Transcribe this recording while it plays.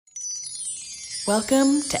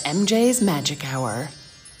Welcome to MJ's Magic Hour.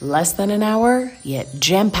 Less than an hour, yet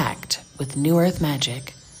jam-packed with New Earth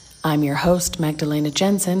magic. I'm your host, Magdalena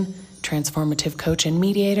Jensen, transformative coach and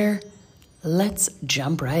mediator. Let's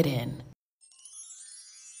jump right in.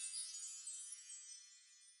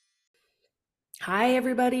 Hi,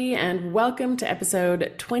 everybody, and welcome to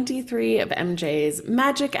episode 23 of MJ's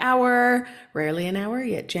Magic Hour. Rarely an hour,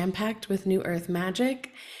 yet jam-packed with New Earth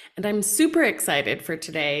magic. And I'm super excited for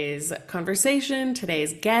today's conversation,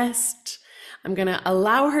 today's guest. I'm going to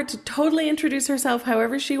allow her to totally introduce herself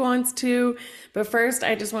however she wants to. But first,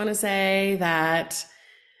 I just want to say that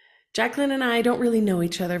Jacquelyn and I don't really know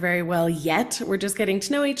each other very well yet. We're just getting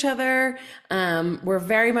to know each other. We're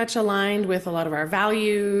very much aligned with a lot of our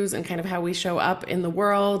values and kind of how we show up in the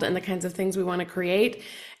world and the kinds of things we want to create.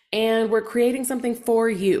 And we're creating something for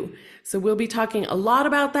you. So we'll be talking a lot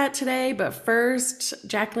about that today. But first,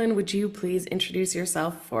 Jacquelyn, would you please introduce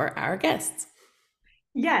yourself for our guests?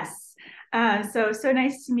 Yes. So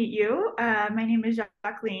nice to meet you. My name is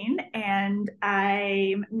Jacquelyn, and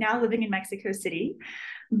I'm now living in Mexico City.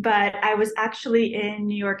 But I was actually in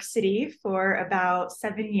New York City for about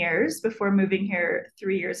 7 years before moving here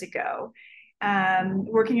 3 years ago.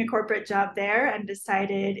 Working a corporate job there, and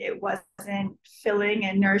decided it wasn't filling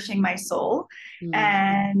and nourishing my soul,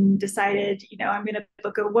 and decided, I'm going to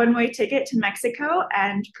book a one-way ticket to Mexico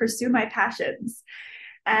and pursue my passions.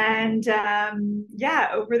 And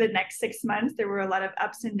over the next 6 months, there were a lot of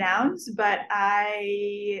ups and downs, but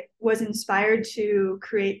I was inspired to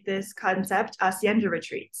create this concept, Hacienda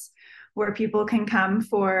Retreats, where people can come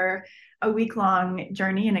for a week-long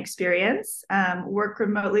journey and experience, work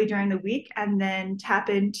remotely during the week, and then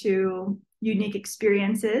tap into unique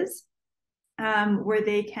experiences where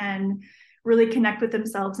they can really connect with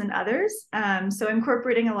themselves and others. So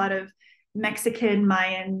incorporating a lot of Mexican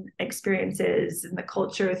Mayan experiences in the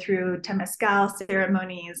culture through temazcal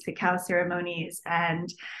ceremonies, cacao ceremonies, and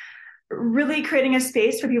really creating a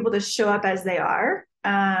space for people to show up as they are,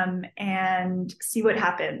 and see what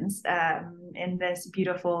happens in this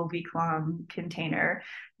beautiful week-long container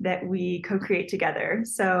that we co-create together.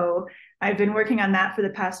 So I've been working on that for the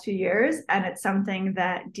past few years, and it's something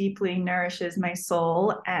that deeply nourishes my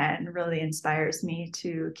soul and really inspires me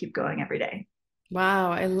to keep going every day.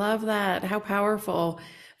 Wow, I love that. How powerful.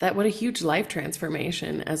 What a huge life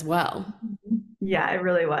transformation as well. Yeah, it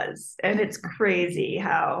really was. And it's crazy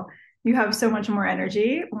how you have so much more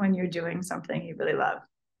energy when you're doing something you really love.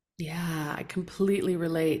 Yeah, I completely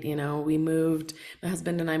relate. My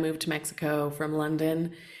husband and I moved to Mexico from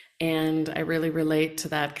London, and I really relate to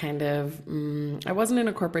that kind of. I wasn't in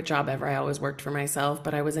a corporate job ever. I always worked for myself,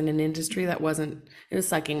 but I was in an industry that wasn't, it was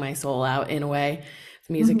sucking my soul out in a way.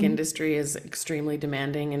 The music Mm-hmm. industry is extremely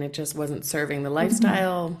demanding, and it just wasn't serving the Mm-hmm.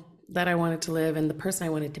 lifestyle that I wanted to live and the person I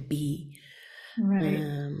wanted to be. Right.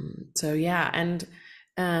 So yeah, and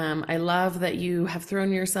I love that you have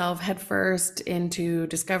thrown yourself headfirst into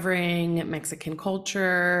discovering Mexican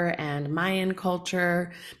culture and Mayan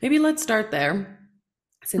culture. Maybe let's start there,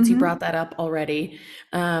 since you Mm-hmm. brought that up already.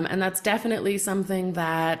 And that's definitely something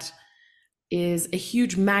that is a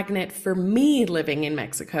huge magnet for me living in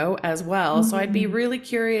Mexico as well. So I'd be Mm-hmm. really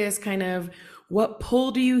curious, kind of, what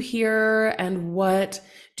pulled you here, and what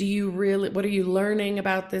are you learning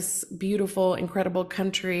about this beautiful, incredible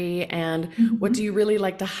country, and what do Mm-hmm. you really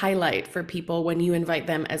like to highlight for people when you invite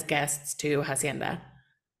them as guests to Hacienda?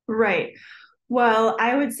 Right. Well,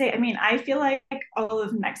 I would say, I feel like all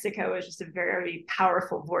of Mexico is just a very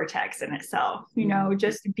powerful vortex in itself. Mm.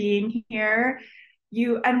 Just being here,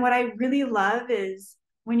 and what I really love is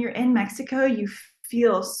when you're in Mexico, you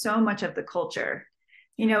feel so much of the culture.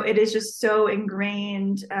 It is just so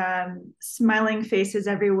ingrained, smiling faces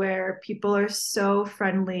everywhere. People are so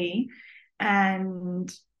friendly. And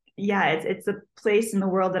yeah, it's a place in the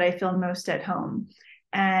world that I feel most at home.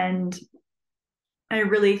 And I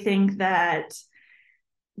really think that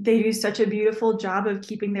they do such a beautiful job of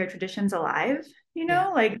keeping their traditions alive. Yeah.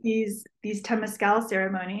 Like these temazcal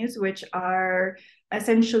ceremonies, which are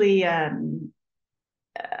essentially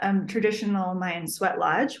traditional Mayan sweat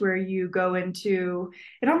lodge, where you go into,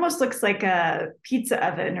 it almost looks like a pizza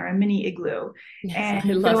oven or a mini igloo, Yes, and I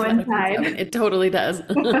you love go that, a pizza inside. oven. It totally does.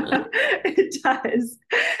 It does.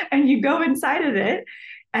 And you go inside of it,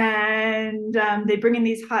 and they bring in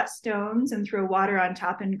these hot stones and throw water on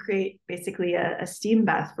top and create basically a steam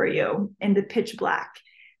bath for you in the pitch black.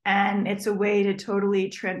 And it's a way to totally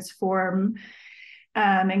transform,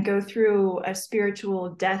 and go through a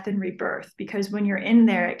spiritual death and rebirth. Because when you're in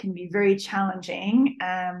there, it can be very challenging.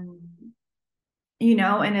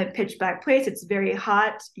 In a pitch black place, it's very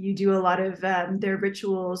hot. You do a lot of their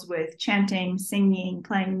rituals with chanting, singing,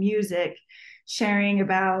 playing music, sharing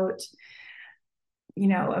about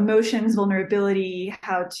emotions, vulnerability,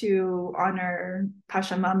 how to honor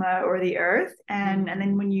Pachamama or the earth. And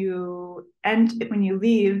then Mm. when you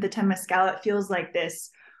leave the Temescal, it feels like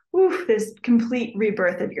this complete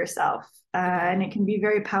rebirth of yourself. Yeah. And it can be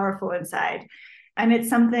very powerful inside. And it's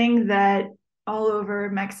something that all over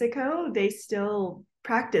Mexico, they still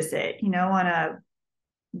practice it, on a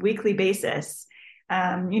weekly basis.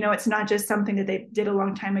 It's not just something that they did a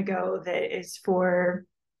long time ago that is for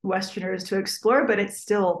Westerners to explore, but it's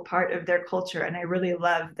still part of their culture. And I really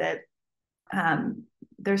love that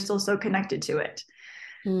they're still so connected to it.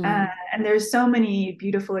 Mm. And there's so many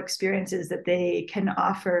beautiful experiences that they can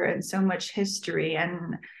offer, and so much history.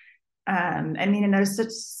 And and there's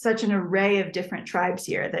such an array of different tribes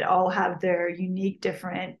here that all have their unique,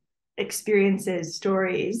 different experiences,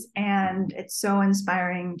 stories, and it's so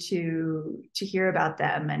inspiring to hear about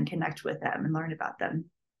them and connect with them and learn about them.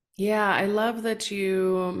 Yeah, I love that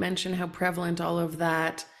you mention how prevalent all of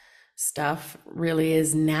that stuff really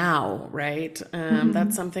is now, right? That's Mm-hmm.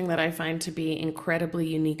 something that I find to be incredibly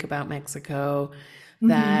unique about Mexico, Mm-hmm.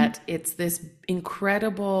 that it's this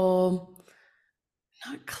incredible,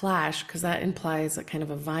 not clash, because that implies a kind of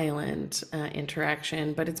a violent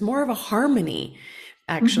interaction, but it's more of a harmony,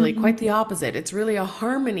 actually, quite Mm-hmm. the opposite. It's really a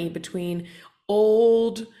harmony between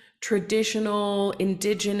old, traditional,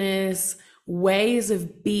 indigenous ways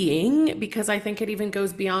of being, because I think it even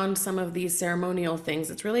goes beyond some of these ceremonial things.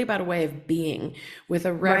 It's really about a way of being with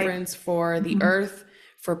a Right. reverence for the Mm-hmm. earth,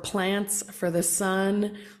 for plants, for the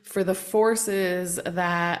sun, for the forces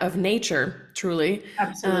that of nature, truly.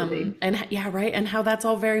 Absolutely. And yeah, right. And how that's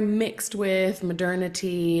all very mixed with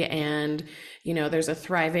modernity. And, there's a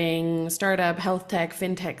thriving startup, health tech,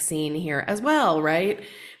 fintech scene here as well, right?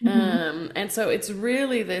 Mm-hmm. And so it's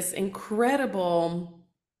really this incredible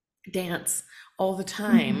dance all the Mm-hmm.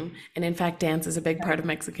 time. And in fact, dance is a big part Right. of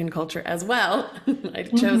Mexican culture as well. I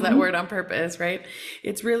chose that Mm-hmm. word on purpose, right?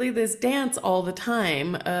 It's really this dance all the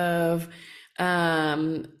time of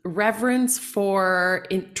reverence for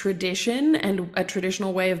tradition and a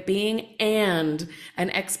traditional way of being, and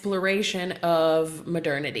an exploration of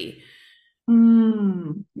modernity.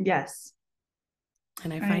 Yes.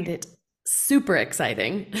 And I I find it super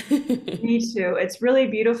exciting. Me too. It's really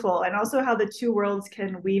beautiful. And also how the two worlds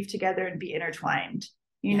can weave together and be intertwined,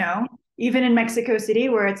 you Yeah. know? Even in Mexico City,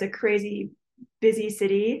 where it's a crazy busy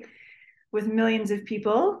city with millions of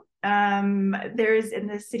people, there's in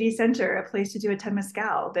the city center a place to do a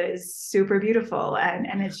temazcal that is super beautiful.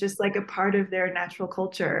 And it's just like a part of their natural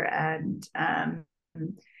culture.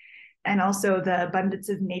 And also the abundance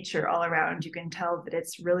of nature all around. You can tell that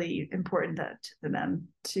it's really important to them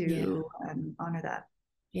Yeah. to honor that.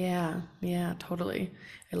 Yeah, yeah, totally.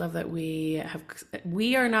 I love that we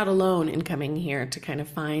are not alone in coming here to kind of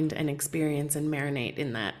find and experience and marinate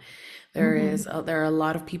in that. Mm-hmm. There are a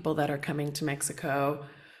lot of people that are coming to Mexico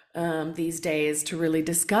these days to really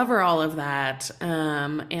discover all of that.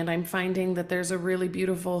 And I'm finding that there's a really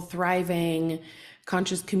beautiful, thriving,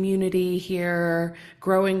 conscious community here,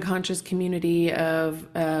 growing conscious community of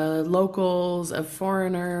locals, of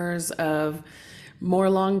foreigners, of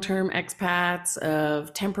more long-term expats,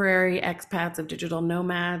 of temporary expats, of digital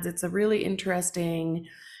nomads. It's a really interesting,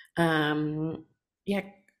 um, yeah,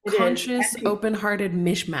 It is. conscious, open-hearted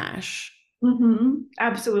mishmash.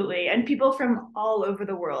 Absolutely. And people from all over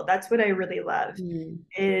the world. That's what I really love Mm,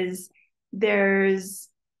 is there's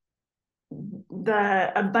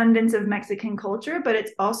the abundance of Mexican culture, but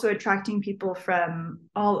it's also attracting people from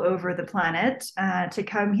all over the planet to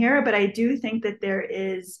come here. But I do think that there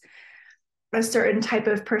is a certain type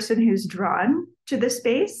of person who's drawn to the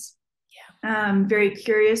space, very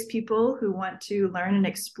curious people who want to learn and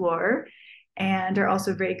explore and are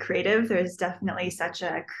also very creative. There's definitely such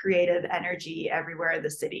a creative energy everywhere in the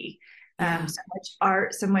city. yeah. So much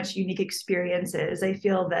art, so much unique experiences. I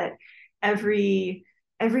feel that every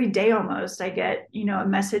day almost I get, a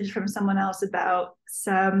message from someone else about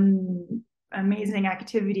some amazing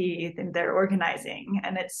activity that they're organizing.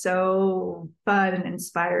 And it's so fun and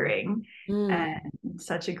inspiring Mm. and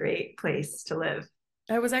such a great place to live.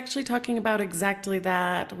 I was actually talking about exactly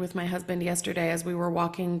that with my husband yesterday as we were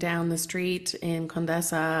walking down the street in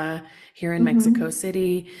Condesa here in Mexico Mm-hmm.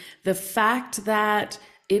 City. The fact that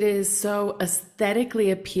it is so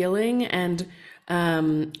aesthetically appealing and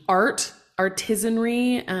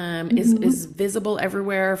artisanry is Hmm. visible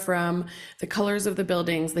everywhere, from the colors of the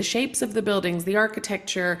buildings, the shapes of the buildings, the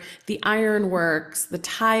architecture, the ironworks, the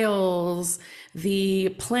tiles, the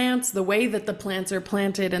plants, the way that the plants are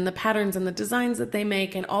planted, and the patterns and the designs that they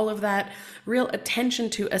make, and all of that real attention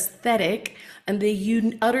to aesthetic and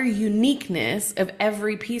the utter uniqueness of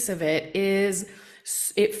every piece of it is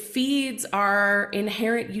it feeds our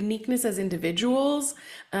inherent uniqueness as individuals,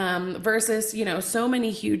 versus, so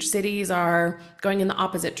many huge cities are going in the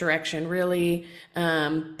opposite direction, really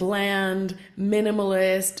bland,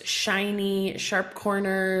 minimalist, shiny, sharp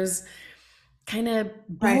corners, kind of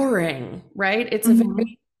Right. boring, right? It's a Hmm.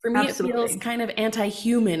 very, for me, it feels Absolutely. kind of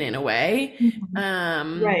anti-human in a way, Mhm.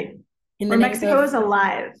 um, Right. in the Where name Mexico of, is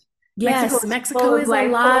alive. Mexico yes, is full Mexico of is life,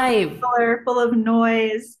 full of alive. color, full of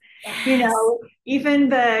noise. You Yes. know, even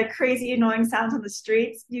the crazy, annoying sounds on the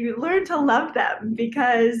streets, you learn to love them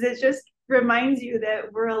because it just reminds you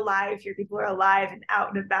that we're alive here. People are alive and out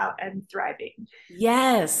and about and thriving.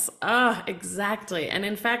 Yes. Ah, exactly. And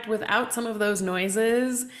in fact, without some of those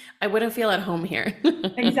noises, I wouldn't feel at home here.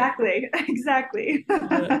 Exactly. Exactly.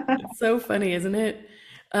 It's so funny, isn't it?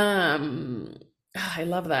 I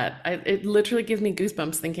love that. It literally gives me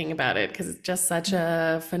goosebumps thinking about it because it's just such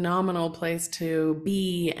a phenomenal place to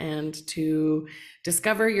be and to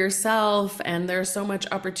discover yourself. And there's so much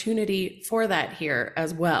opportunity for that here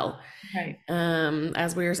as well. Right.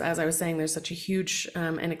 As I was saying, there's such a huge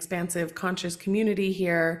and expansive conscious community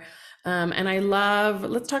here. And I love,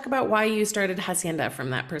 let's talk about why you started Hacienda from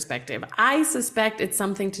that perspective. I suspect it's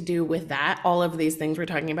something to do with that, all of these things we're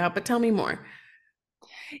talking about, but tell me more.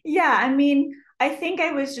 Yeah, I mean, I think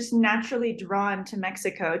I was just naturally drawn to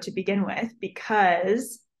Mexico to begin with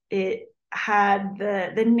because it had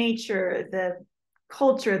the nature, the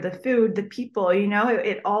culture, the food, the people,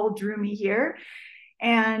 it all drew me here.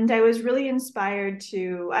 And I was really inspired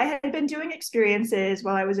to, I had been doing experiences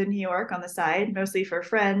while I was in New York on the side, mostly for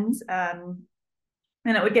friends. And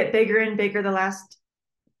it would get bigger and bigger. The last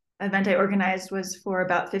event I organized was for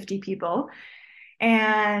about 50 people.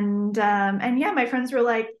 And yeah, my friends were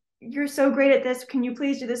like, "You're so great at this. Can you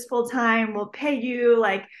please do this full time? We'll pay you.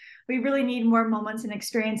 Like, we really need more moments and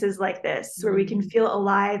experiences like this where we can Mm, feel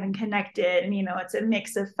alive and connected. And it's a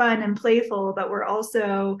mix of fun and playful, but we're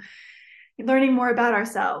also learning more about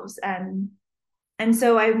ourselves." And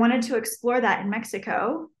so I wanted to explore that in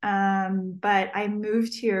Mexico, but I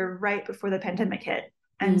moved here right before the pandemic hit,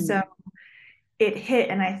 and so mm, it hit,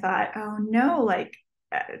 and I thought, oh no, like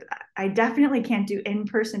I definitely can't do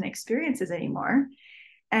in-person experiences anymore.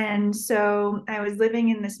 And so I was living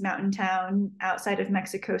in this mountain town outside of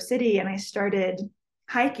Mexico City, and I started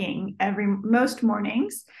hiking every most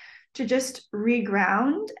mornings to just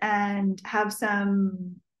reground and have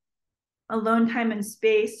some alone time and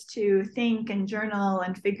space to think and journal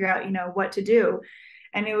and figure out, what to do.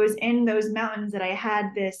 And it was in those mountains that I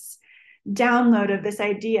had this download of this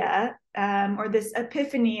idea, or this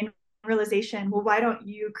epiphany and realization. Well, why don't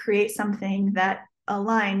you create something that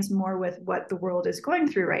aligns more with what the world is going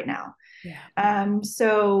through right now? yeah,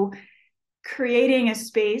 So creating a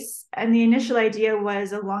space, and the initial idea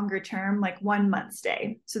was a longer term, like 1 month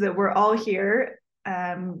stay, so that we're all here,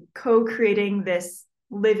 co-creating this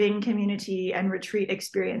living community and retreat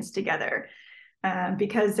experience together,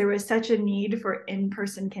 because there was such a need for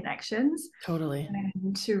in-person connections totally.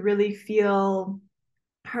 and to really feel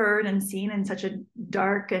heard and seen in such a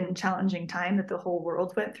dark and challenging time that the whole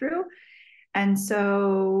world went through. And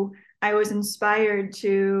so I was inspired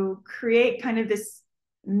to create kind of this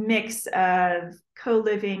mix of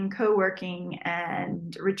co-living, co-working,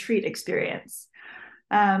 and retreat experience.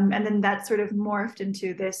 And then that sort of morphed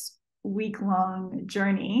into this week-long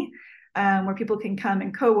journey, where people can come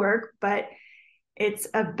and co-work, but it's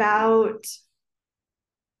about,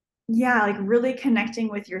 yeah, like really connecting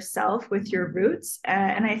with yourself, with your roots.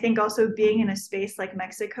 And I think also being in a space like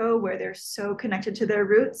Mexico where they're so connected to their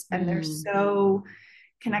roots and they're Mm. so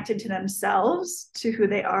connected to themselves, to who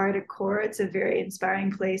they are at a core, it's a very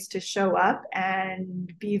inspiring place to show up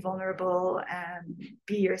and be vulnerable and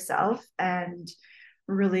be yourself and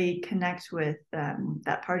really connect with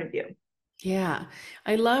that part of you. Yeah,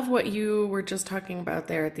 I love what you were just talking about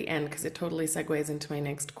there at the end because it totally segues into my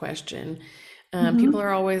next question. People Mm-hmm.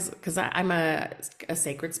 are always, because I'm a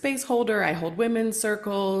sacred space holder, I hold women's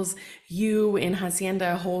circles. You in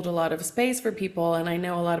Hacienda hold a lot of space for people, and I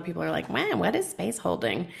know a lot of people are like, "Man, what is space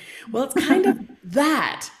holding?" Well, it's kind of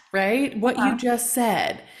that, right? What you Uh-huh. just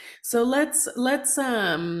said. So let's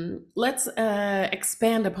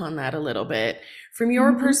expand upon that a little bit from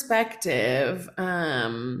your Mm-hmm. perspective.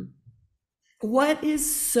 What is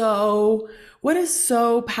so what is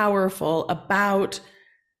so powerful about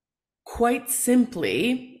quite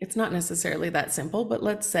simply, it's not necessarily that simple, but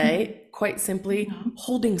let's say quite simply Mhm.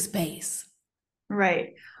 holding space.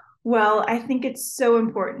 Right. Well, I think it's so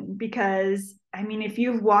important because, I mean, if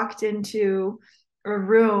you've walked into a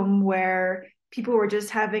room where people were just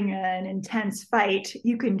having an intense fight,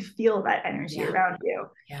 you can feel that energy Yeah. around you.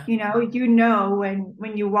 Yeah.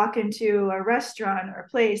 When you walk into a restaurant or a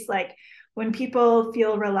place, like when people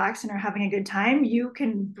feel relaxed and are having a good time, you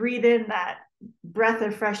can breathe in that breath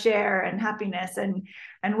of fresh air and happiness. And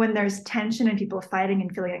when there's tension and people fighting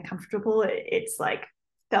and feeling uncomfortable, it's like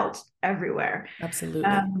felt everywhere.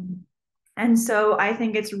 Absolutely. Um, and so I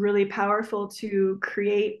think it's really powerful to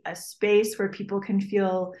create a space where people can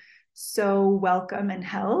feel so welcome and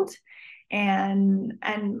held. And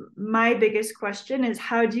my biggest question is,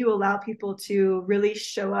 how do you allow people to really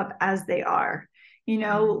show up as they are?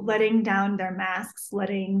 Letting down their masks,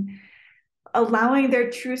 allowing their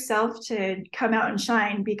true self to come out and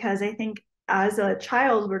shine. Because I think as a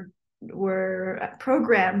child, we're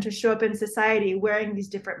programmed to show up in society wearing these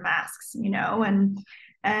different masks,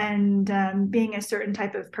 and being a certain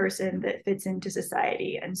type of person that fits into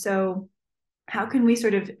society. And so, how can we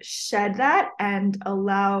sort of shed that and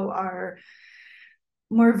allow our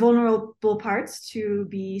more vulnerable parts to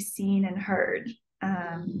be seen and heard?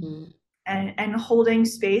 Um, Mhm. and holding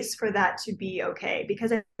space for that to be okay,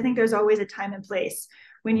 because I think there's always a time and place.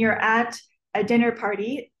 When you're at a dinner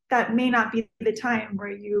party, that may not be the time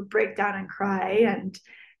where you break down and cry and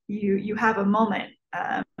you have a moment.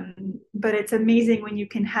 But it's amazing when you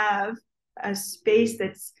can have a space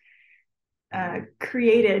that's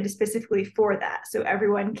created specifically for that, so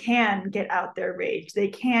everyone can get out their rage, they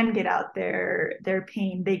can get out their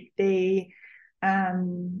pain, they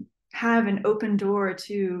have an open door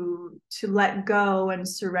to let go and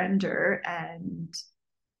surrender and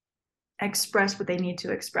express what they need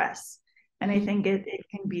to express. And I Mhm. think it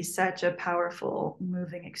can be such a powerful,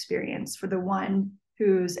 moving experience for the one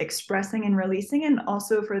who's expressing and releasing, and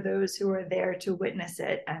also for those who are there to witness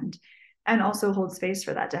it and also hold space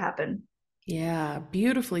for that to happen. Yeah,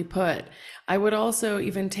 beautifully put. I would also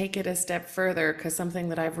even take it a step further because something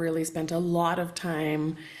that I've really spent a lot of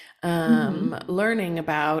time Mm-hmm. learning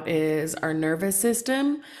about is our nervous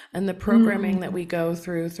system and the programming that Mm, we go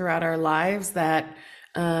through throughout our lives that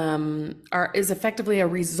is effectively a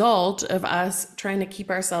result of us trying to keep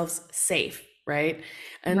ourselves safe, right?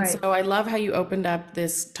 And so right. I love how you opened up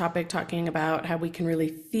this topic talking about how we can really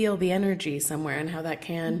feel the energy somewhere and how that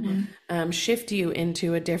can Mm-hmm. shift you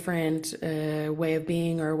into a different way of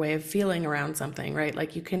being or a way of feeling around something, right?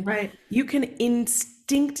 Like Right. you can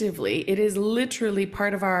instinctively, it is literally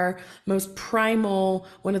part of our most primal,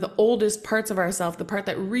 one of the oldest parts of ourself, the part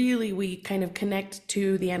that really we kind of connect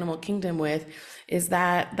to the animal kingdom with, is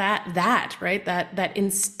that right, that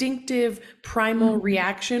instinctive primal Mm-hmm.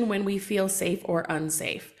 reaction when we feel safe or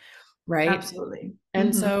unsafe, right? Absolutely.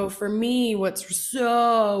 And Mm-hmm. so for me, what's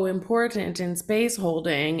so important in space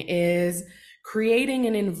holding is creating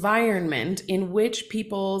an environment in which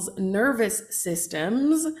people's nervous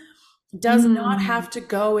systems does not Mm, have to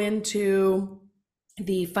go into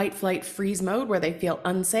the fight, flight, freeze mode where they feel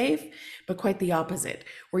unsafe, but quite the opposite,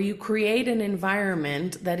 where you create an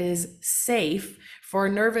environment that is safe for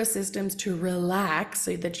nervous systems to relax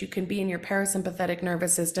so that you can be in your parasympathetic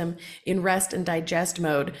nervous system in rest and digest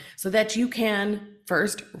mode so that you can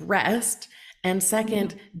first rest and mm,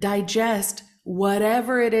 second digest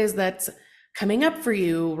whatever it is that's coming up for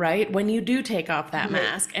you, right? When you do take off that right.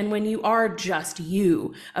 mask and when you are just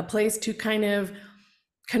you, a place to kind of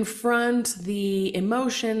confront the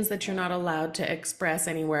emotions that you're not allowed to express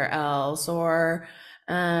anywhere else, or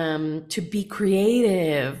to be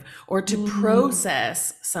creative or to Mm,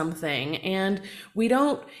 process something. And we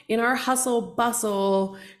don't, in our hustle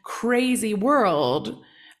bustle, crazy world,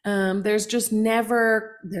 there's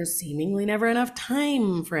seemingly never enough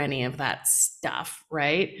time for any of that stuff,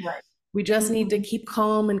 right? right. We just need to Mm-hmm. keep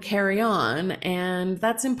calm and carry on. And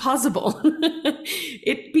that's impossible.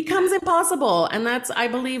 It becomes impossible. And that's, I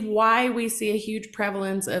believe, why we see a huge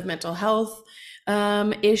prevalence of mental health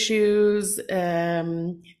issues,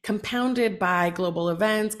 compounded by global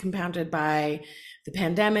events, compounded by the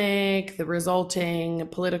pandemic, the resulting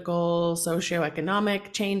political,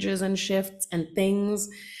 socioeconomic changes and shifts and things.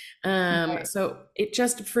 Right. So it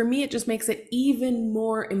just, for me, it just makes it even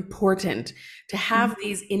more important to have Mm-hmm.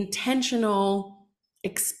 these intentional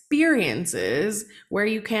experiences where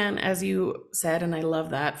you can, as you said, and I love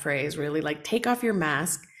that phrase, really like take off your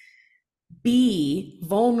mask, be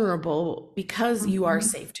vulnerable because you are Mm-hmm.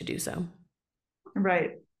 safe to do so.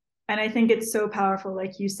 Right. And I think it's so powerful,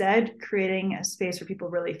 like you said, creating a space where people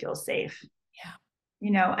really feel safe. Yeah.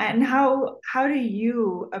 and how do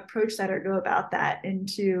you approach that or go about that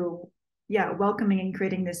into, yeah, welcoming and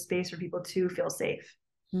creating this space for people to feel safe?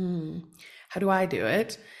 Hmm. How do I do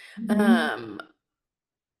it? Hmm. Um,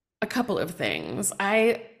 a couple of things.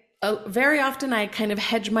 I very often I kind of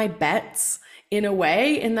hedge my bets in a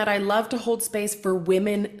way in that I love to hold space for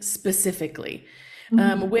women specifically.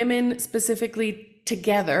 Hmm. Women specifically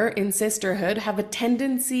together in sisterhood have a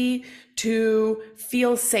tendency to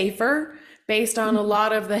feel safer based on a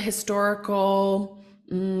lot of the historical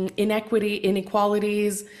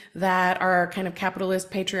inequalities that our kind of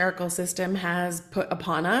capitalist patriarchal system has put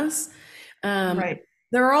upon us. Um, Right.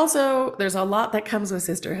 there's a lot that comes with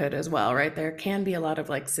sisterhood as well, right? There can be a lot of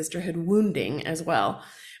like sisterhood wounding as well.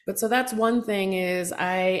 But so that's one thing is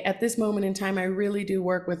at this moment in time, I really do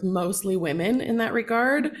work with mostly women in that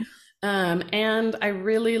regard. And I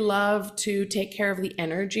really love to take care of the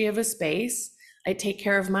energy of a space. I take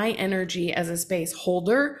care of my energy as a space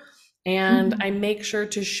holder, and Hmm. I make sure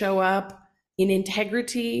to show up in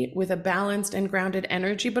integrity with a balanced and grounded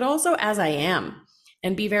energy, but also as I am,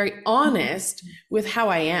 and be very honest with how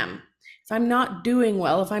I am. If I'm not doing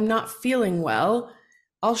well, if I'm not feeling well,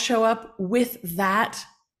 I'll show up with that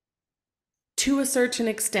to a certain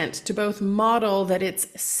extent to both model that it's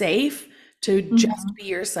safe to just Hmm. be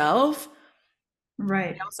yourself. I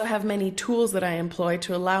Right. also have many tools that I employ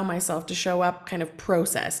to allow myself to show up kind of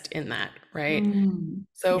processed in that, right? Mm.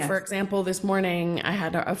 So, for Yes. example, this morning I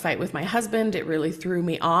had a fight with my husband. It really threw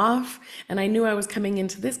me off. And I knew I was coming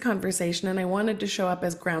into this conversation and I wanted to show up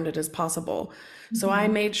as grounded as possible. So I Hmm.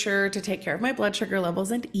 made sure to take care of my blood sugar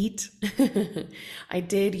levels and eat. I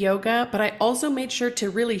did yoga, but I also made sure to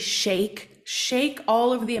really shake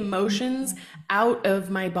all of the emotions out of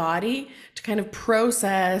my body to kind of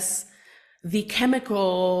process the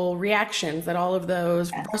chemical reactions that all of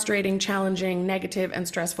those Yes. frustrating, challenging, negative, and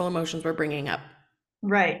stressful emotions were bringing up.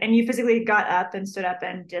 Right. And you physically got up and stood up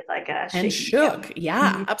and did like a And shaking shook. yoga, and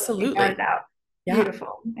Yeah, you got absolutely. it out. Yeah, Beautiful.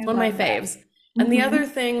 I it's one of my love that. faves. And the Hmm. other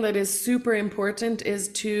thing that is super important is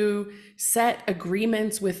to set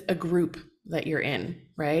agreements with a group that you're in,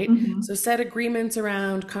 right? Hmm. So set agreements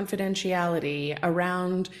around confidentiality,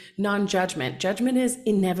 around non-judgment. Judgment is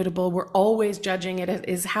inevitable. We're always judging. It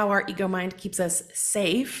is how our ego mind keeps us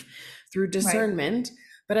safe through Right. discernment.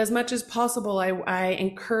 But as much as possible, I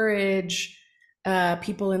encourage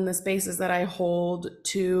people in the spaces that I hold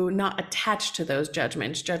to not attach to those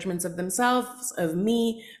judgments of themselves, of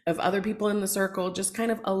me, of other people in the circle, just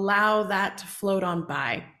kind of allow that to float on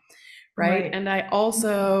by, right? Right. And I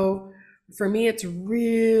also, for me, it's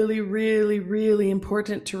really, really, really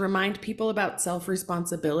important to remind people about self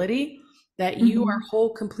responsibility. That you are Hmm.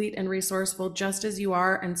 whole, complete, and resourceful just as you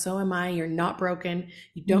are, and so am I. You're not broken.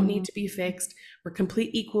 You don't need Hmm. to be fixed. We're complete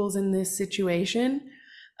equals in this situation.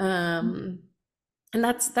 Um, and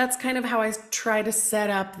that's kind of how I try to set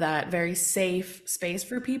up that very safe space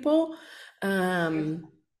for people. Um,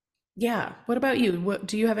 yeah. What about you? What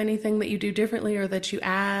do you have anything that you do differently or that you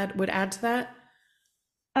would add to that?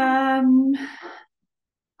 Um,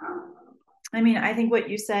 I mean, I think what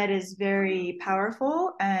you said is very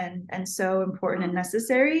powerful and so important and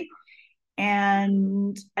necessary.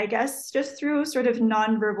 And I guess just through sort of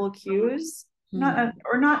nonverbal cues, Hmm.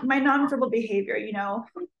 or not my nonverbal behavior,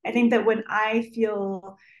 I think that when I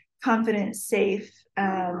feel confident, safe,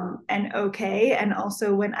 and okay, and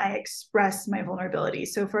also when I express my vulnerability.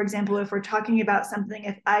 So, for example, if we're talking about something,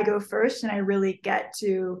 if I go first and I really get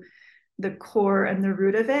to the core and the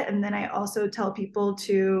root of it, and then I also tell people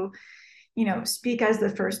to speak as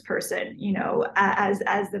the first person,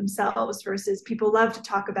 as themselves, versus people love to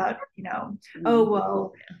talk about, oh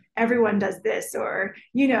well, everyone does this, or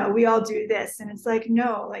we all do this, and it's like,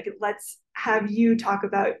 no, like, let's have you talk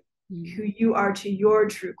about who you are to your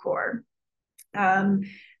true core. Um,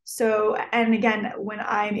 so and again, when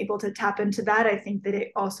I'm able to tap into that, I think that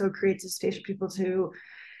it also creates a space for people to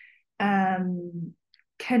um,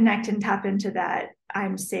 connect and tap into that.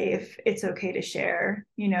 I'm safe. It's okay to share.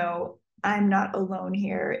 I'm not alone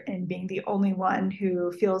here in being the only one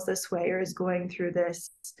who feels this way or is going through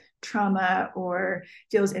this trauma or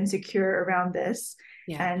feels insecure around this.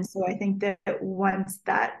 Yeah, And so I think that once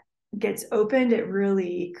that gets opened, it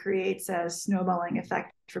really creates a snowballing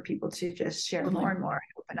effect for people to just share more totally. and more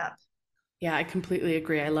and open up. Yeah, I completely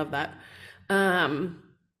agree. I love that. Um,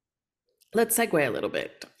 let's segue a little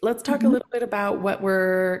bit. Let's talk a Mm-hmm. little bit about what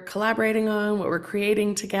we're collaborating on, what we're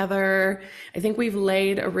creating together. I think we've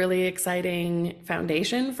laid a really exciting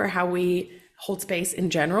foundation for how we hold space in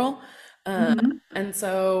general. Uh, Mm-hmm. and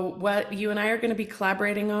so, what you and I are going to be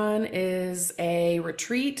collaborating on is a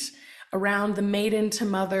retreat around the maiden to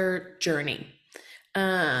mother journey.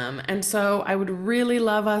 And so I would really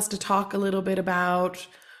love us to talk a little bit about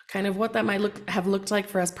kind of what that might have looked like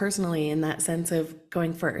for us personally in that sense of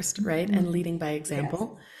going first, right? And Mhm. leading by Yes.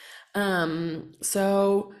 example.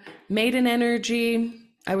 So maiden energy,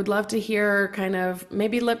 I would love to hear kind of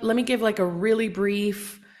maybe let me give like a really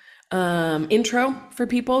brief intro for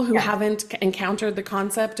people who Yes. haven't encountered the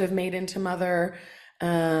concept of maiden to mother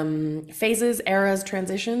phases, eras,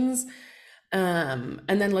 transitions. And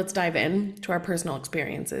then let's dive in to our personal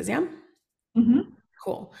experiences. Yeah. Hmm.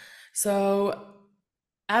 Cool. So,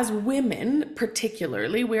 as women,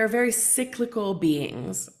 particularly, we are very cyclical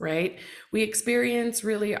beings, right? We experience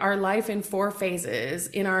really our life in four phases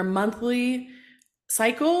in our monthly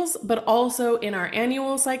cycles, but also in our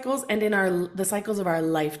annual cycles and in the cycles of our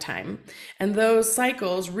lifetime. And those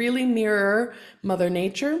cycles really mirror Mother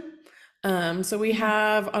Nature. So we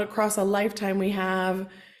have across a lifetime, we have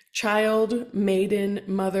child, maiden,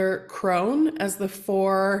 mother, crone as the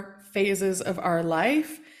four phases of our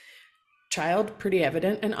life. Child, pretty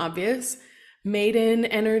evident and obvious. Maiden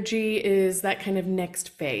energy is that kind of next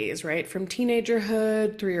phase, right? From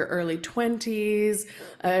teenagerhood through your early 20s,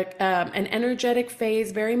 an energetic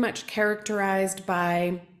phase very much characterized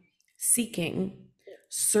by seeking,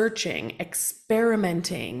 searching,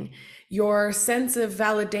 experimenting. Your sense of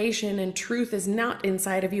validation and truth is not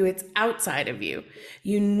inside of you, it's outside of you.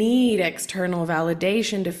 You need external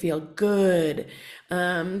validation to feel good.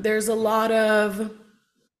 There's a lot of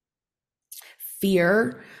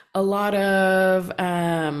fear, a lot of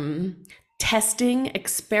testing,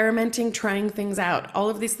 experimenting, trying things out. All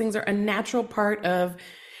of these things are a natural part of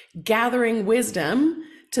gathering wisdom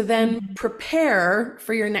to then Hmm. prepare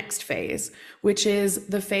for your next phase, which is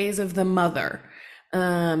the phase of the mother.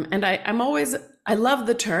 And I love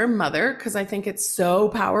the term mother because I think it's so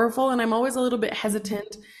powerful. And I'm always a little bit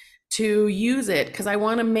hesitant to use it because I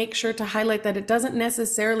want to make sure to highlight that it doesn't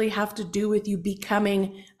necessarily have to do with you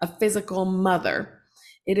becoming a physical mother.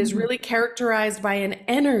 It is Hmm. really characterized by an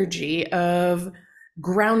energy of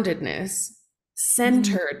groundedness, Hmm.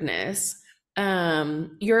 centeredness.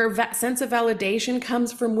 Your sense of validation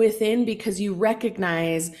comes from within because you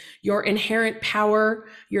recognize your inherent power,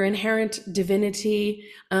 your inherent divinity,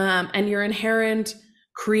 and your inherent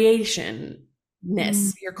creationness, Hmm.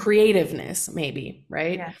 your creativeness, maybe,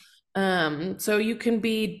 right? Yes. So you can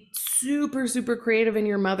be super, super creative in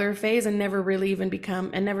your mother phase and never really even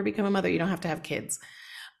never become a mother. You don't have to have kids.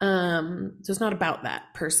 So it's not about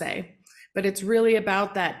that per se, but it's really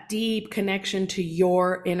about that deep connection to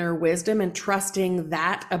your inner wisdom and trusting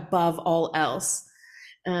that above all else.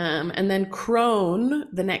 And then crone,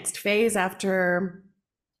 the next phase after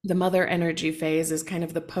the mother energy phase, is kind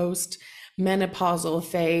of the post menopausal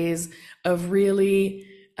phase of really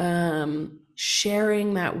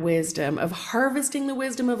sharing that wisdom, of harvesting the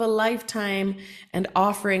wisdom of a lifetime and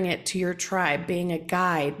offering it to your tribe, being a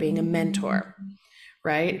guide, being a mentor,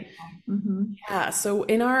 right? Beautiful. Hmm. Yeah, so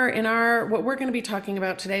in our what we're going to be talking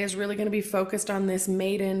about today is really going to be focused on this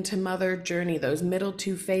maiden to mother journey, those middle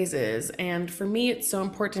two phases. And for me, it's so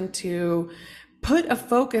important to put a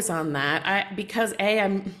focus on that. Because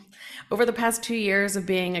I'm over the past 2 years of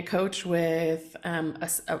being a coach with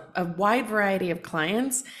a wide variety of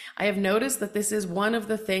clients, I have noticed that this is one of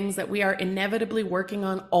the things that we are inevitably working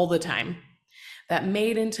on all the time, that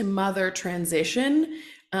maiden to mother transition,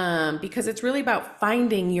 because it's really about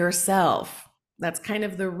finding yourself. That's kind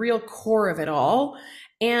of the real core of it all.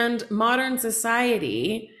 And modern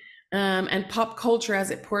society and pop culture,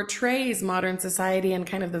 as it portrays modern society and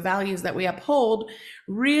kind of the values that we uphold,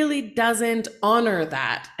 really doesn't honor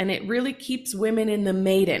that. And it really keeps women in the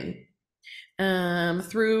maiden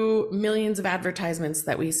through millions of advertisements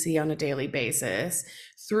that we see on a daily basis,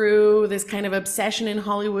 through this kind of obsession in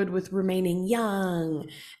Hollywood with remaining young,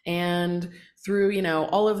 and through,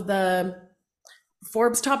 all of the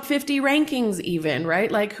Forbes top 50 rankings, even,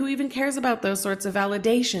 right? Like, who even cares about those sorts of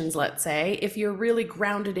validations, let's say, if you're really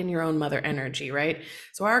grounded in your own mother energy, right?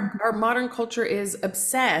 So, our modern culture is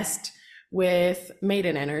obsessed with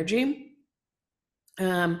maiden energy.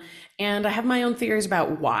 Um, and I have my own theories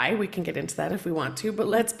about why. We can get into that if we want to, but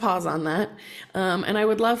let's pause on that. And I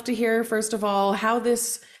would love to hear, first of all, how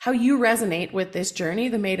you resonate with this journey,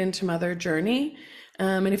 the maiden to mother journey.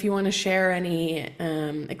 And if you want to share any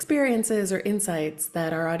experiences or insights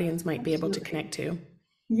that our audience might be able to Absolutely. connect to.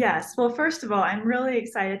 Yes. Well, first of all, I'm really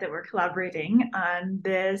excited that we're collaborating on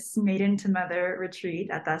this Maiden to Mother retreat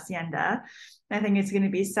at the Hacienda. I think it's going to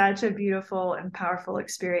be such a beautiful and powerful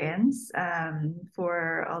experience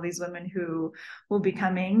for all these women who will be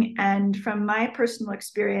coming. And from my personal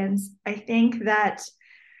experience, I think that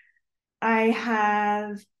I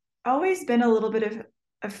have always been a little bit of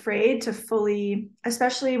afraid to fully,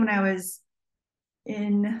 especially when I was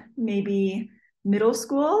in maybe middle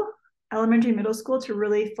school, elementary, middle school, to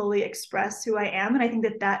really fully express who I am. And I think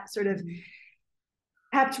that that sort of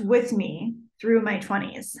kept with me through my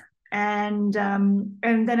 20s. And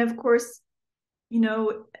then, of course, you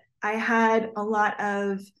know, I had a lot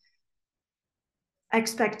of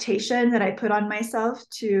expectation that I put on myself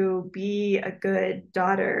to be a good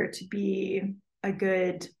daughter, to be a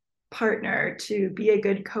good partner, to be a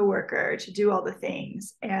good coworker, to do all the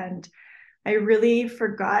things. And I really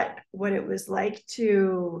forgot what it was like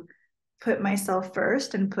to put myself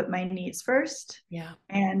first and put my needs first, Yeah.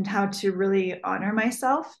 and how to really honor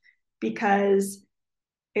myself, because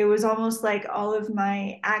it was almost like all of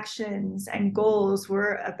my actions and goals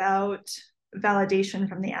were about validation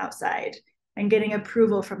from the outside and getting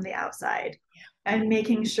approval from the outside, and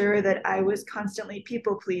making sure that I was constantly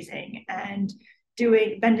people pleasing and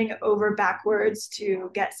doing bending over backwards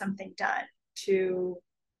to get something done, to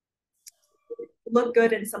look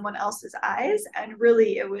good in someone else's eyes. And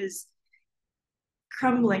really it was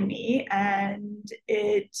crumbling me, and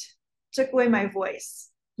it took away my voice.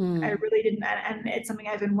 I Mm. really didn't, and it's something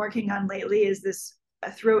I've been working on lately, is this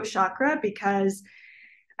throat chakra, because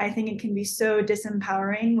I think it can be so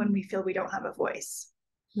disempowering when we feel we don't have a voice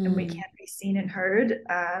and we Mm. can't be seen and heard,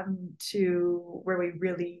 to where we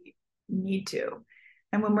really need to.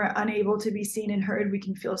 And when we're unable to be seen and heard, we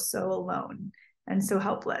can feel so alone and so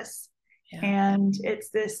helpless. Yeah. And it's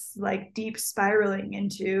this like deep spiraling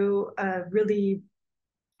into a really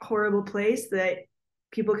horrible place that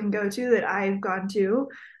people can go to, that I've gone to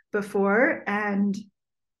before. And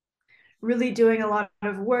really doing a lot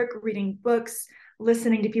of work, reading books,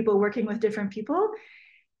 listening to people, working with different people,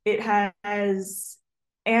 it has,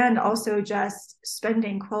 and also just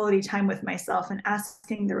spending quality time with myself and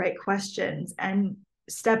asking the right questions, and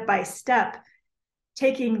step by step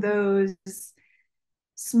taking those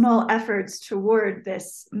small efforts toward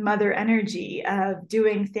this mother energy of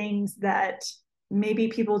doing things that maybe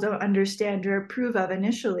people don't understand or approve of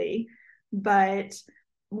initially, but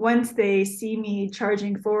once they see me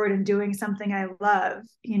charging forward and doing something I love,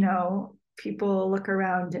 people look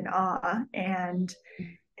around in awe. And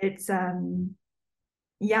it's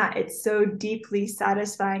yeah, it's so deeply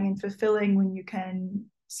satisfying and fulfilling when you can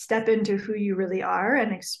step into who you really are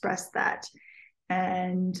and express that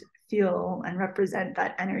and feel and represent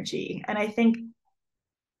that energy. And I think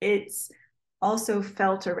it's also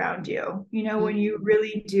felt around you, when you Mm.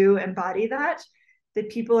 really do embody that, the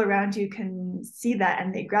people around you can see that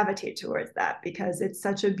and they gravitate towards that, because it's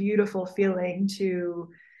such a beautiful feeling to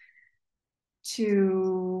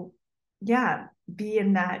yeah, be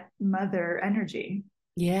in that mother energy.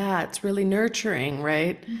 Yeah, it's really nurturing,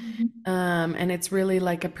 right? Mm-hmm. And it's really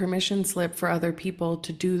like a permission slip for other people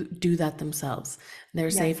to do that themselves.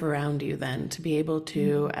 They're safe Yes. around you then to be able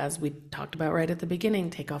to, Mm-hmm. as we talked about right at the beginning,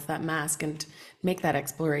 take off that mask and make that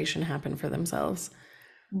exploration happen for themselves.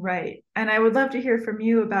 Right. And I would love to hear from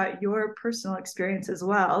you about your personal experience as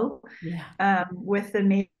well, Yeah. with the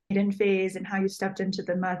maiden phase and how you stepped into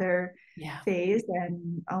the mother Yeah. phase,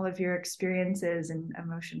 and all of your experiences and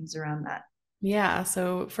emotions around that. Yeah,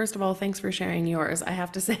 so first of all, thanks for sharing yours. I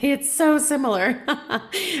have to say it's so similar.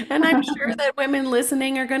 And I'm sure that women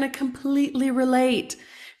listening are going to completely relate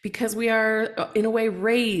because we are, in a way,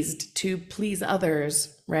 raised to please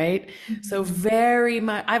others, right? So, Mhm. very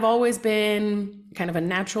much, I've always been kind of a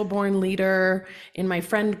natural born leader in my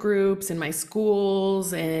friend groups, in my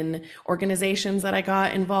schools, in organizations that I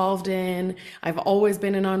got involved in. I've always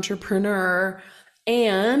been an entrepreneur.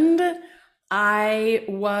 And I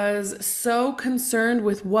was so concerned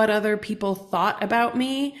with what other people thought about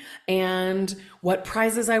me and what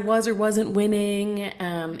prizes I was or wasn't winning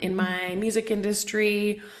in my music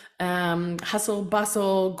industry, hustle,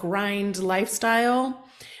 bustle, grind lifestyle.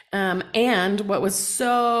 And what was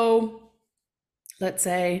so, let's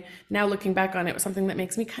say, now looking back on it, was something that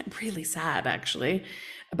makes me kind of really sad, actually.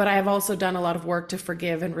 But I have also done a lot of work to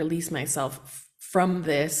forgive and release myself from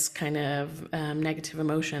this kind of negative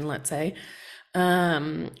emotion, let's say,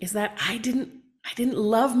 is that I didn't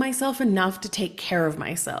love myself enough to take care of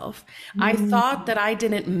myself. I thought Mm. that I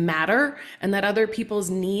didn't matter and that other people's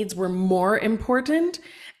needs were more important.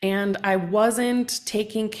 And I wasn't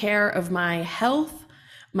taking care of my health,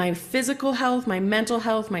 my physical health, my mental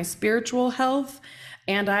health, my spiritual health.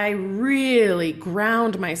 And I really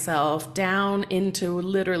ground myself down into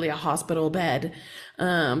literally a hospital bed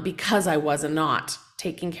because I was not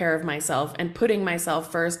taking care of myself and putting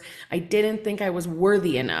myself first. I didn't think I was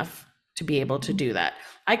worthy enough to be able to do that.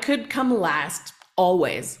 I could come last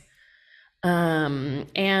always,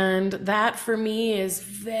 And that for me is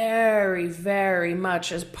very, very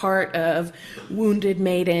much as part of Wounded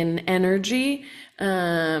Maiden energy.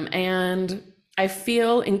 And I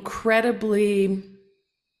feel incredibly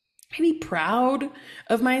maybe proud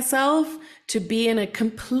of myself to be in a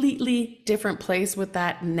completely different place with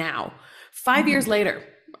that now. 5 years Mhm. later,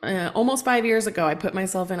 almost 5 years ago, I put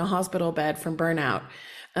myself in a hospital bed from burnout.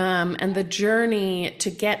 And the journey to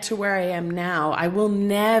get to where I am now, I will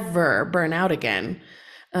never burn out again,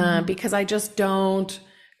 Mhm. because I just don't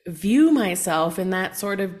view myself in that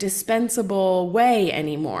sort of dispensable way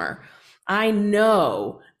anymore. I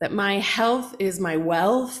know that my health is my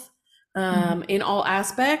wealth, Mhm. in all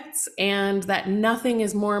aspects, and that nothing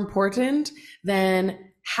is more important than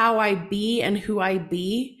how I be and who I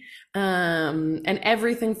be. And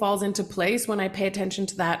everything falls into place when I pay attention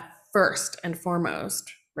to that first and foremost,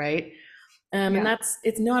 right? And Yeah.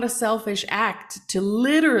 it's not a selfish act to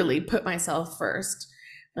literally put myself first.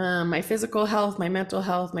 My physical health, my mental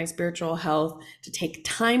health, my spiritual health, to take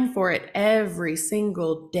time for it every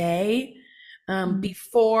single day, Mhm.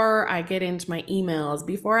 before I get into my emails,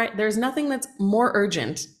 there's nothing that's more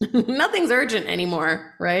urgent. Nothing's urgent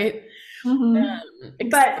anymore, right? Mhm.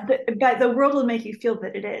 Except But the world will make you feel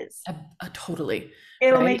that it is. totally,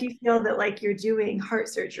 It'll make right? you feel that like you're doing heart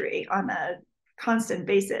surgery on a constant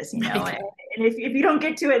basis, you know. Right. And if you don't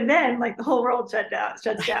get to it then, like the whole world shuts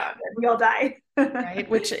down, and we all die. Right,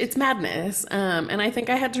 which it's madness. And I think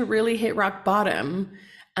I had to really hit rock bottom,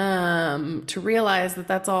 to realize that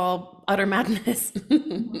that's all utter madness.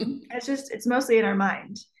 Mhm. It's mostly in our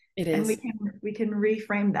mind, It and is. we can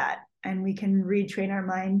reframe that, and we can retrain our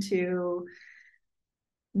mind to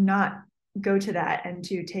not go to that, and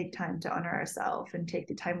to take time to honor ourselves and take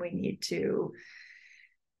the time we need to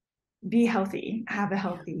be healthy, have a Yeah,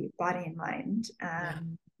 healthy body and mind. yeah.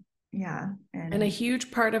 Yeah, And a and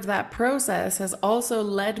huge part of that process has also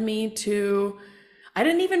led me to, I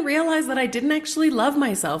didn't even realize that I didn't actually love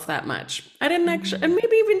myself that much. I didn't actually, and mm,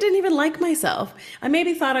 maybe even didn't even like myself. I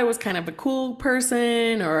maybe thought I was kind of a cool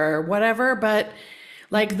person or whatever, but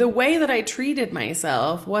like the mm, way that I treated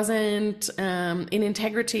myself wasn't, in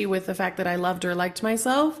integrity with the fact that I loved or liked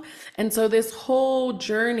myself. And so this whole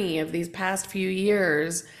journey of these past few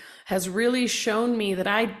years has really shown me that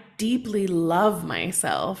I deeply love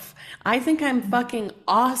myself. I think I'm fucking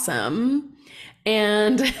awesome.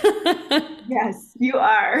 And yes, you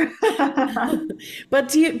are. but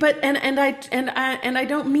do you, but and I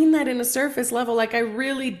don't mean that in a surface level. Like I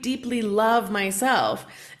really deeply love myself,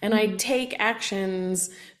 and I Mhm. take actions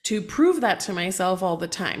to prove that to myself all the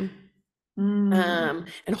time, Mm,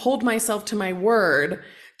 and hold myself to my word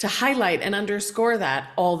to highlight and underscore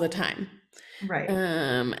that all the time. right.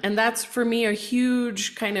 And that's for me a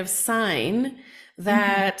huge kind of sign Mhm.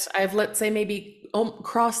 that I've, let's say, maybe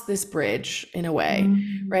crossed this bridge in a way,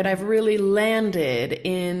 right? I've Mm, really landed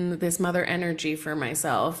in this mother energy for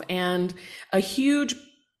myself. And a huge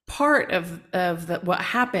part of what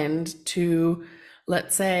happened to,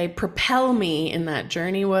 let's say, propel me in that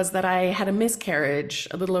journey was that I had a miscarriage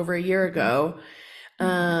a little over a year mhm. ago.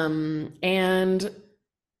 Mm. And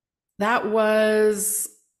that was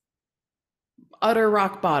utter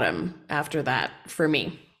rock bottom after that for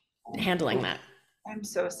me, handling Oof. that. I'm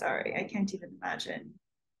so sorry. I can't even imagine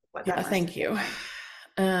what that Yeah, must have thank been you. like.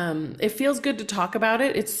 It feels good to talk about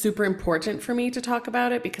it. It's super important for me to talk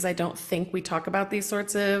about it because I don't think we talk about these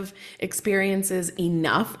sorts of experiences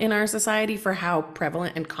enough in our society for how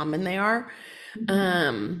prevalent and common they are. Mhm.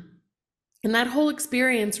 Um, and that whole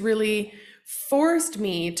experience really forced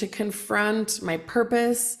me to confront my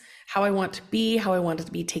purpose, how I want to be, how I wanted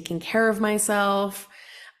to be taking care of myself,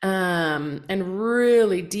 and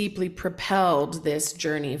really deeply propelled this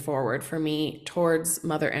journey forward for me towards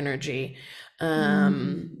mother energy.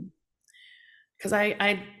 Mm. Because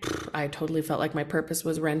I totally felt like my purpose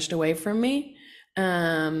was wrenched away from me.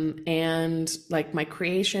 And like my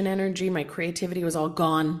creation energy, my creativity was all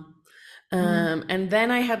gone. Mm. And then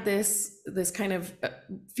I had this kind of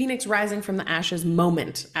phoenix rising from the ashes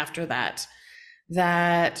moment after that,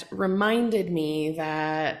 that reminded me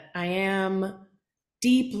that I am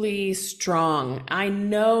deeply strong. I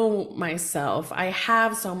know myself. I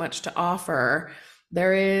have so much to offer.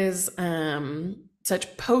 There is,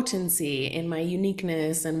 such potency in my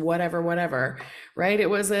uniqueness and whatever, right? It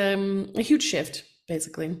was, a huge shift,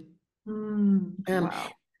 basically. Mm. Um,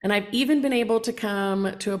 Wow. and I've even been able to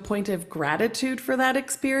come to a point of gratitude for that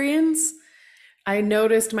experience. I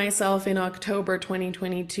noticed myself in October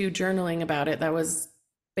 2022 journaling about it. That was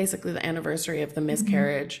basically the anniversary of the Mhm.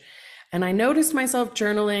 miscarriage. And I noticed myself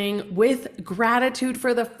journaling with gratitude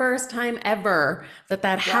for the first time ever that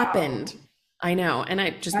Wow. happened. I know, and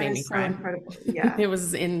it just That made me is so cry. incredible. Yeah. It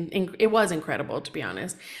was incredible, to be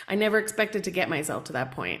honest. I never expected to get myself to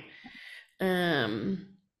that point. Um,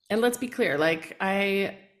 and let's be clear, like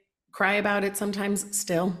I cry about it sometimes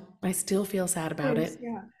still. I still feel sad Of about course. it.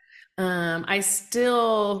 Yeah. I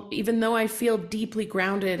still, even though I feel deeply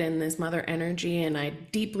grounded in this mother energy and I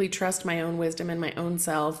deeply trust my own wisdom and my own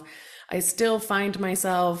self, I still find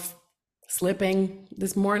myself slipping.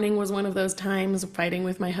 This morning was one of those times fighting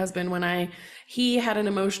with my husband when he had an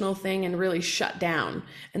emotional thing and really shut down.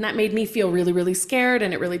 And that made me feel really, really scared.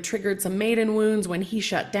 And it really triggered some maiden wounds when he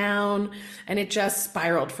shut down. And it just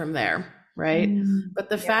spiraled from there. Right. But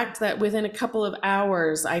the Yeah. fact that within a couple of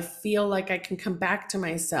hours, I feel like I can come back to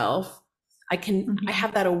myself, I Mhm.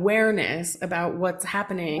 have that awareness about what's Right.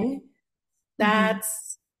 happening. Mhm.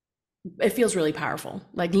 That's, it feels really powerful,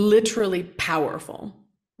 like literally powerful.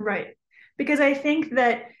 Right. Because I think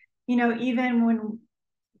that, even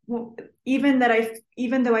well, even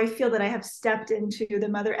though I feel that I have stepped into the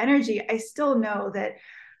mother energy, I still know that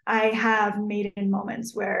I have maiden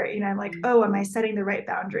moments where, I'm like, oh, am I setting the right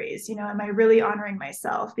boundaries? Am I really honoring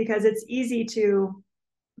myself? Because it's easy to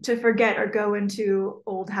forget or go into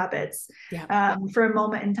old habits Yeah. for a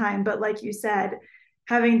moment in time. But like you said,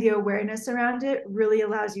 having the awareness around it really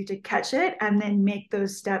allows you to catch it and then make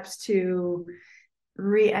those steps to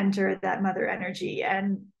re-enter that mother energy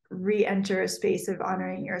and re-enter a space of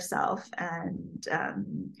honoring yourself and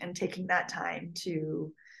taking that time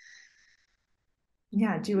to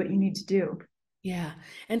do what you need to do. Yeah.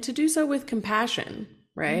 And to do so with compassion,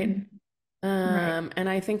 right? Mm-hmm. Right. And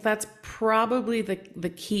I think that's probably the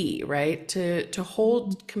key, right? To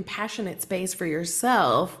hold compassionate space for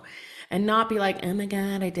yourself and not be like, oh my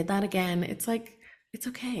God, I did that again. It's like, it's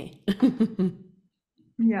okay.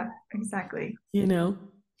 Yeah, exactly. You know?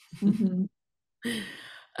 Mm-hmm.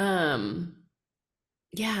 Um,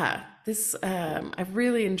 yeah, I've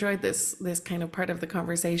really enjoyed this kind of part of the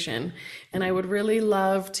conversation, and I would really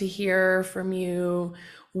love to hear from you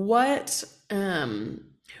what um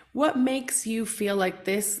what makes you feel like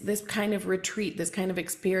this kind of retreat, this kind of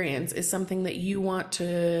experience is something that you want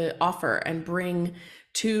to offer and bring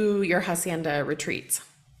to your hacienda retreats.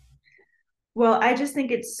 Well, I just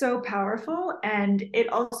think it's so powerful and it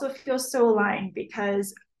also feels so aligned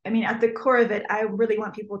because I mean, at the core of it, I really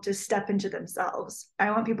want people to step into themselves. I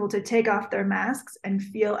want people to take off their masks and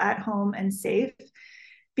feel at home and safe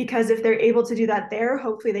because if they're able to do that there,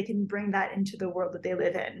 hopefully they can bring that into the world that they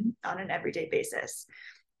live in on an everyday basis.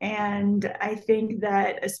 And I think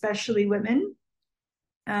that especially women,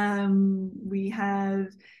 we have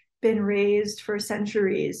been raised for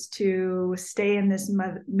centuries to stay in this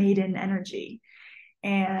maiden energy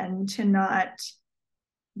and to not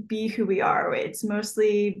be who we are. It's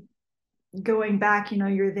mostly going back,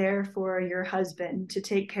 you're there for your husband to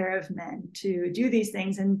take care of men, to do these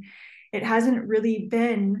things. And it hasn't really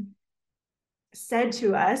been said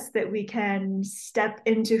to us that we can step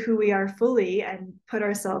into who we are fully and put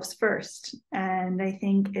ourselves first. And I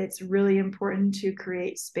think it's really important to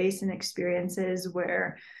create space and experiences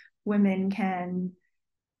where women can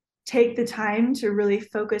take the time to really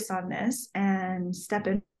focus on this and step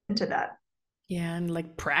into that. Yeah, and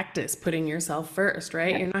like practice putting yourself first,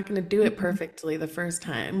 right? Yeah. You're not going to do it Mm-hmm. perfectly the first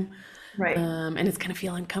time. Right. And it's going to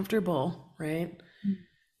feel uncomfortable, right?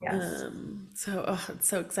 Yes. So oh, it's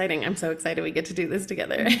so exciting. I'm so excited we get to do this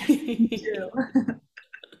together. Me too.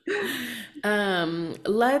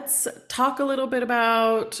 Let's talk a little bit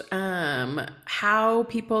about how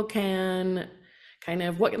people can kind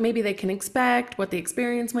of what maybe they can expect, what the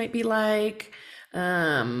experience might be like.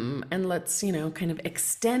 And let's, kind of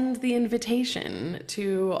extend the invitation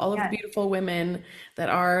to all of the Yeah. beautiful women that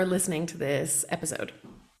are listening to this episode.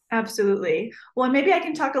 Absolutely. Well, maybe I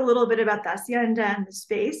can talk a little bit about the hacienda and the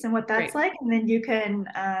space and what Great. that's like, and then you can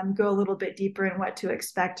go a little bit deeper in what to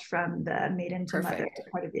expect from the maiden to mother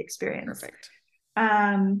Perfect. part of the experience. Perfect.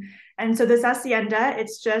 Um, and so this hacienda,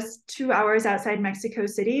 it's just 2 hours outside Mexico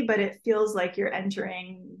City, but it feels like you're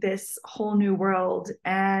entering this whole new world.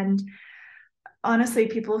 And honestly,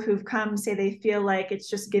 people who've come say they feel like it's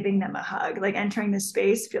just giving them a hug, like entering the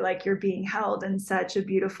space, feel like you're being held in such a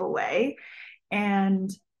beautiful way.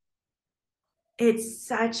 And it's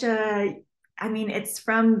such a I mean, it's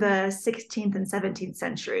from the 16th and 17th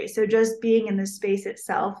century. So just being in the space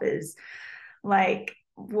itself is like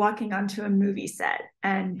walking onto a movie set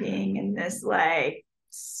and being in this like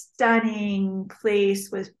stunning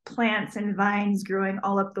place with plants and vines growing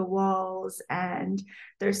all up the walls. And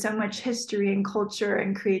there's so much history and culture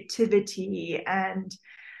and creativity. And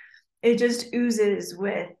it just oozes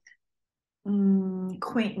with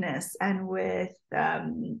quaintness and with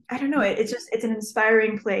I don't know, it's an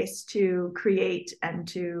inspiring place to create and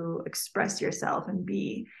to express yourself and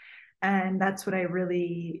be, and that's what I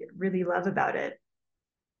really love about it.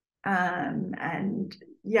 And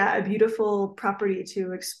yeah, a beautiful property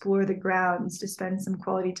to explore the grounds, to spend some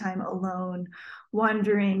quality time alone,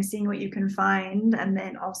 wandering, seeing what you can find. And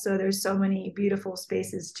then also, there's so many beautiful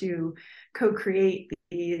spaces to co create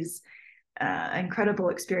these incredible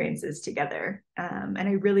experiences together. And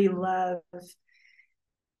I really love,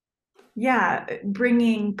 yeah,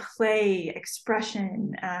 bringing play,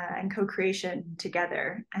 expression, and co-creation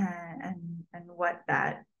together, and what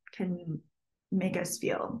that can make us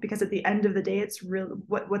feel. Because at the end of the day, it's real.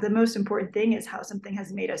 What the most important thing is how something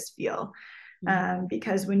has made us feel.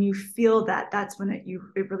 Because when you feel that, that's when it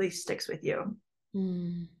really sticks with you.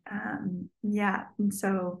 Mm. Yeah, and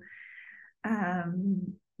so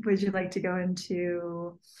would you like to go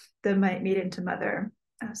into the might meet into mother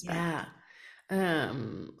aspect? Yeah.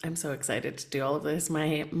 I'm so excited to do all of this.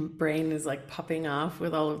 My brain is like popping off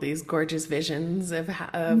with all of these gorgeous visions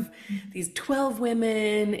of these 12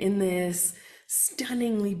 women in this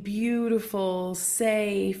stunningly beautiful,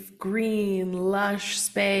 safe, green, lush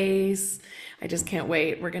space. I just can't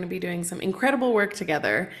wait. We're going to be doing some incredible work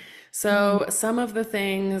together. So, some of the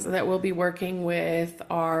things that we'll be working with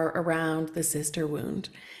are around the sister wound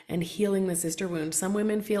and healing the sister wound. Some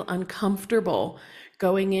women feel uncomfortable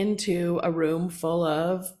going into a room full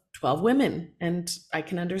of 12 women, and I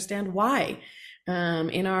can understand why.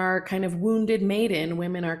 In our kind of wounded maiden,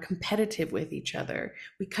 women are competitive with each other.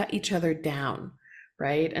 We cut each other down,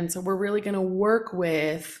 right? And so we're really going to work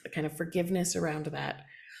with kind of forgiveness around that,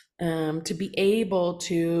 to be able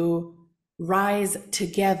to rise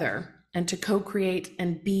together and to co-create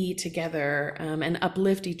and be together, and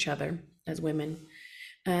uplift each other as women.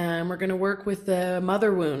 We're going to work with the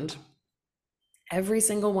mother wound. Every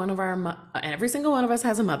single one of us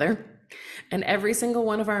has a mother, and every single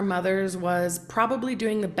one of our mothers was probably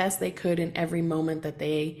doing the best they could in every moment that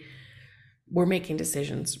they were making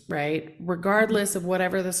decisions, right? Regardless of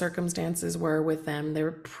whatever the circumstances were with them, they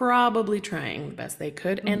were probably trying the best they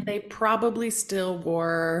could, and they probably still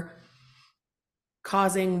were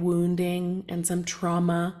causing wounding and some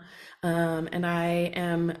trauma. And I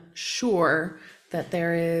am sure that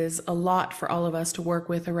there is a lot for all of us to work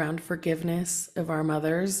with around forgiveness of our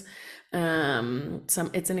mothers.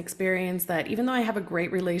 It's an experience that, even though I have a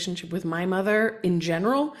great relationship with my mother in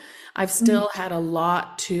general, I've still had a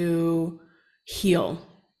lot to heal,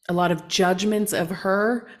 a lot of judgments of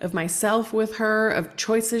her, of myself with her, of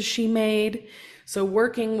choices she made. So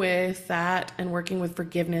working with that and working with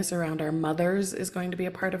forgiveness around our mothers is going to be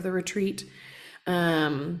a part of the retreat.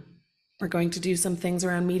 We're going to do some things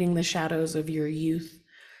around meeting the shadows of your youth,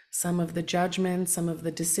 some of the judgments, some of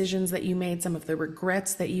the decisions that you made, some of the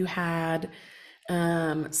regrets that you had.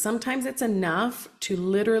 Sometimes it's enough to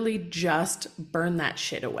literally just burn that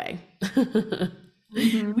shit away. We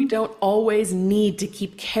Mm-hmm. don't always need to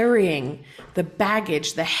keep carrying the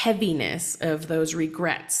baggage, the heaviness of those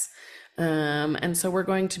regrets. And so we're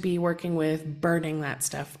going to be working with burning that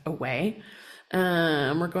stuff away.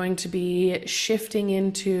 We're going to be shifting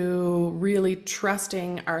into really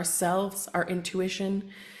trusting ourselves, our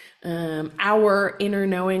intuition, our inner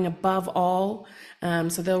knowing above all.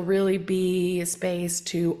 So there'll really be a space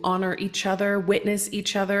to honor each other, witness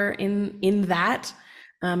each other in that,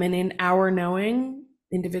 and in our knowing,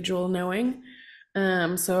 individual knowing.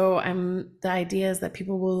 The idea is that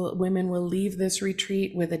women will leave this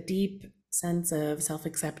retreat with a deep sense of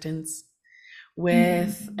self-acceptance,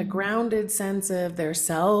 with a grounded sense of their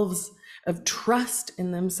selves, of trust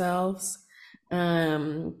in themselves.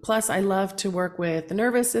 Plus, I love to work with the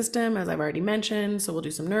nervous system, as I've already mentioned. So we'll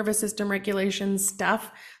do some nervous system regulation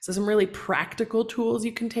stuff. So some really practical tools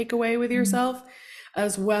you can take away with yourself,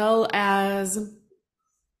 as well as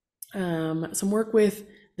some work with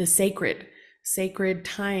the sacred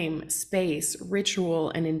time, space,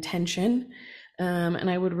 ritual, and intention. And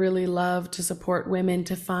I would really love to support women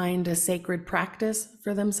to find a sacred practice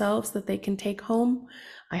for themselves that they can take home.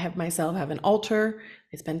 I myself have an altar.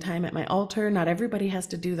 I spend time at my altar. Not everybody has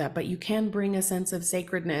to do that, but you can bring a sense of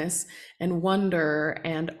sacredness and wonder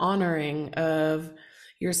and honoring of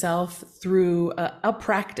yourself through a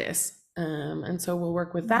practice. And so we'll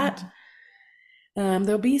work with that.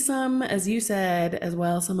 There'll be some, as you said as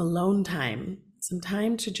well, some alone time, some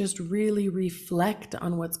time to just really reflect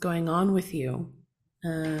on what's going on with you,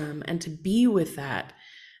 and to be with that,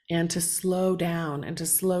 and to slow down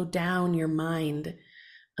your mind,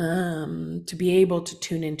 to be able to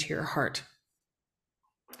tune into your heart.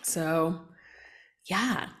 So,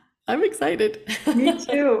 yeah, I'm excited. Me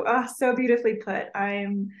too. Oh, so beautifully put.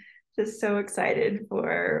 I'm just so excited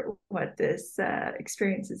for what this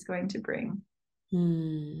experience is going to bring.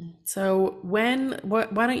 So why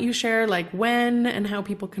don't you share like when and how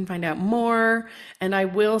people can find out more? And I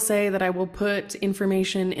will say that I will put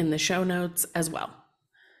information in the show notes as well.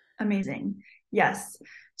 Amazing. Yes.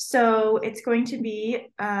 So it's going to be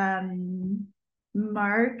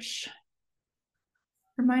March.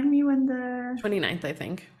 Remind me when the 29th, I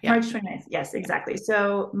think. Yeah. March 29th. Yes, exactly.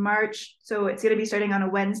 So it's going to be starting on a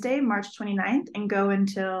Wednesday, March 29th, and go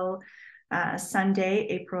until Sunday,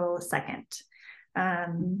 April 2nd.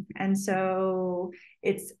 And so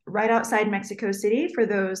it's right outside Mexico City. For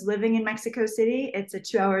those living in Mexico City, it's a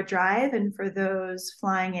 2-hour drive. And for those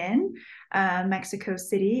flying in, Mexico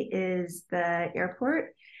City is the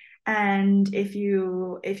airport. And if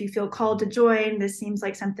you feel called to join, this seems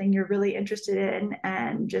like something you're really interested in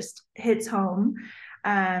and just hits home.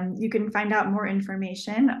 You can find out more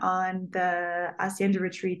information on the Hacienda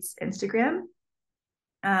Retreats Instagram.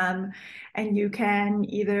 And you can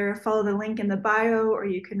either follow the link in the bio, or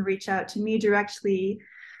you can reach out to me directly,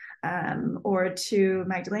 or to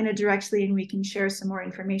Magdalena directly, and we can share some more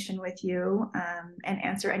information with you, and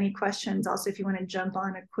answer any questions. Also, if you want to jump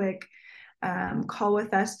on a quick call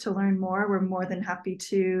with us to learn more, we're more than happy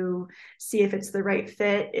to see if it's the right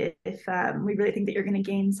fit, if we really think that you're going to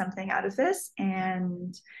gain something out of this,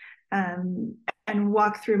 and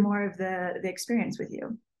walk through more of the experience with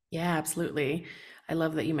you. Yeah, absolutely. I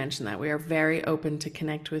love that you mentioned that. We are very open to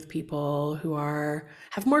connect with people who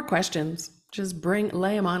have more questions. Just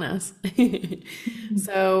lay them on us.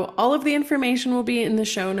 So all of the information will be in the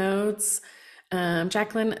show notes.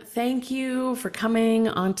 Jacquelyn, thank you for coming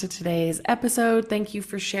onto today's episode. Thank you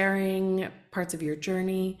for sharing parts of your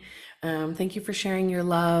journey. Thank you for sharing your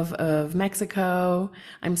love of Mexico.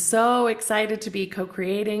 I'm so excited to be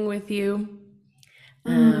co-creating with you.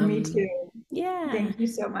 Me too. Yeah. Thank you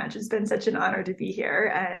so much. It's been such an honor to be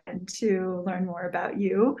here and to learn more about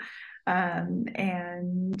you.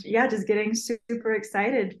 And yeah, just getting super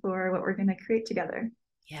excited for what we're going to create together.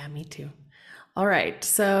 Yeah, me too. All right.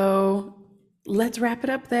 So let's wrap it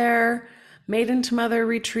up there. Maiden to Mother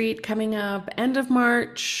retreat coming up end of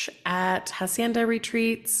March at Hacienda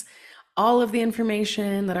Retreats. All of the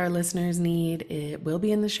information that our listeners need, it will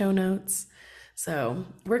be in the show notes. So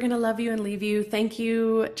we're going to love you and leave you. Thank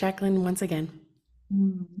you, Jacquelyn, once again.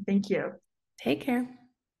 Thank you. Take care.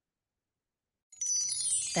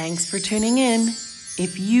 Thanks for tuning in.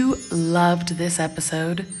 If you loved this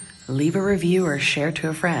episode, leave a review or share to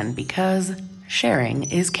a friend, because sharing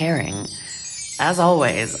is caring. As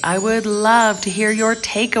always, I would love to hear your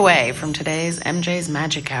takeaway from today's MJ's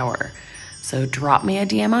Magic Hour. So drop me a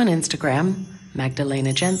DM on Instagram,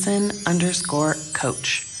 Magdalena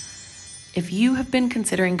Jensen_coach. If you have been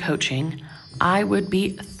considering coaching, I would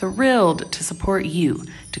be thrilled to support you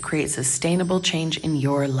to create sustainable change in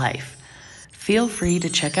your life. Feel free to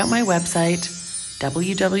check out my website,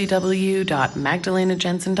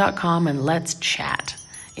 www.magdalenajensen.com, and let's chat.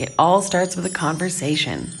 It all starts with a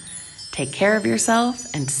conversation. Take care of yourself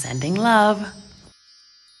and sending love.